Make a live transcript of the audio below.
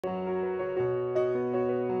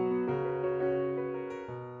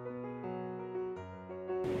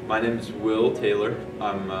My name is Will Taylor.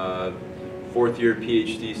 I'm a fourth-year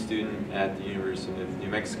PhD student at the University of New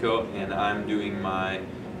Mexico, and I'm doing my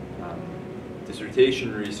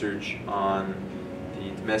dissertation research on the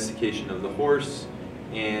domestication of the horse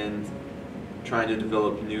and trying to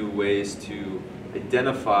develop new ways to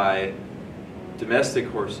identify domestic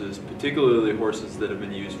horses, particularly horses that have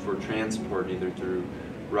been used for transport, either through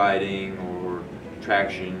riding or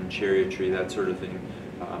traction, chariotry, that sort of thing.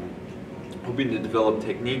 Hoping to develop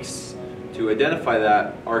techniques to identify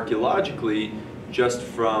that archaeologically just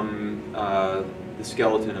from the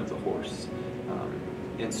skeleton of the horse.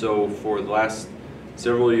 And so for the last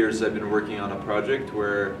several years I've been working on a project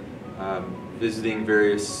where visiting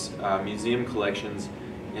various museum collections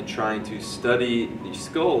and trying to study the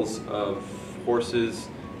skulls of horses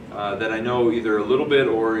that I know either a little bit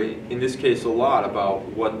or in this case a lot about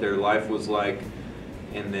what their life was like,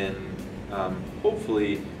 and then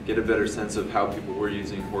hopefully get a better sense of how people were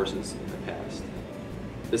using horses in the past.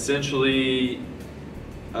 Essentially,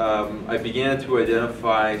 I began to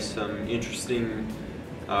identify some interesting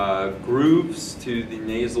grooves to the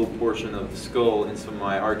nasal portion of the skull in some of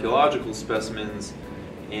my archaeological specimens,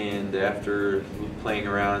 and after playing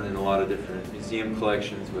around in a lot of different museum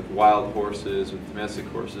collections with wild horses, with domestic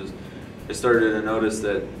horses, I started to notice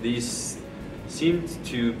that these seemed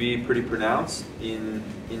to be pretty pronounced in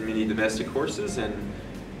many domestic horses and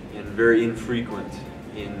very infrequent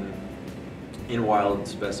in wild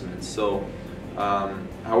specimens. So,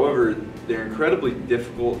 however, they're incredibly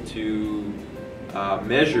difficult to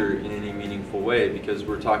measure in any meaningful way because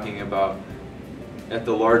we're talking about at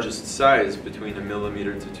the largest size between 1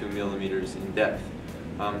 millimeter to 2 millimeters in depth.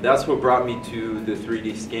 That's what brought me to the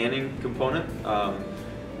 3D scanning component.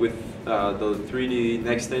 With the 3D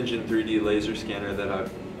Next Engine 3D laser scanner that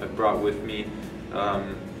I've brought with me,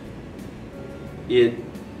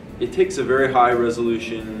 it takes a very high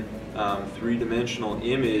resolution three-dimensional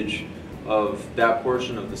image of that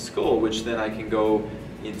portion of the skull, which then I can go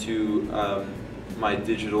into my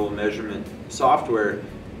digital measurement software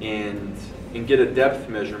and get a depth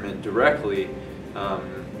measurement directly,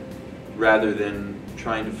 rather than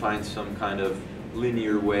trying to find some kind of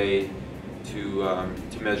linear way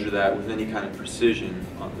to measure that with any kind of precision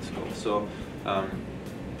on the skull. So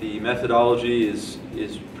the methodology is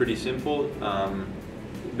pretty simple.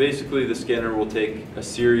 Basically, the scanner will take a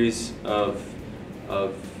series of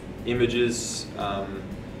images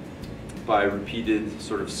by repeated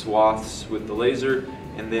sort of swaths with the laser,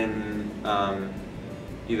 and then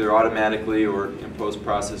either automatically or in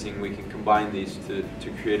post-processing we can combine these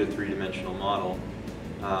to create a three-dimensional model.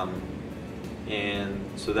 And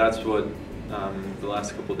so that's what the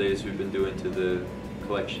last couple of days we've been doing to the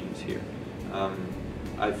collections here.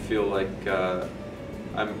 I feel like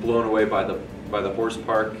I'm blown away by the horse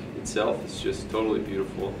park itself. It's just totally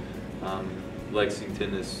beautiful.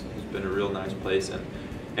 Lexington has been a real nice place,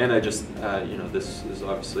 and I just you know, this is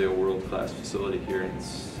obviously a world-class facility here, and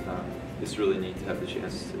it's really neat to have the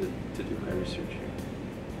chance to do my research here.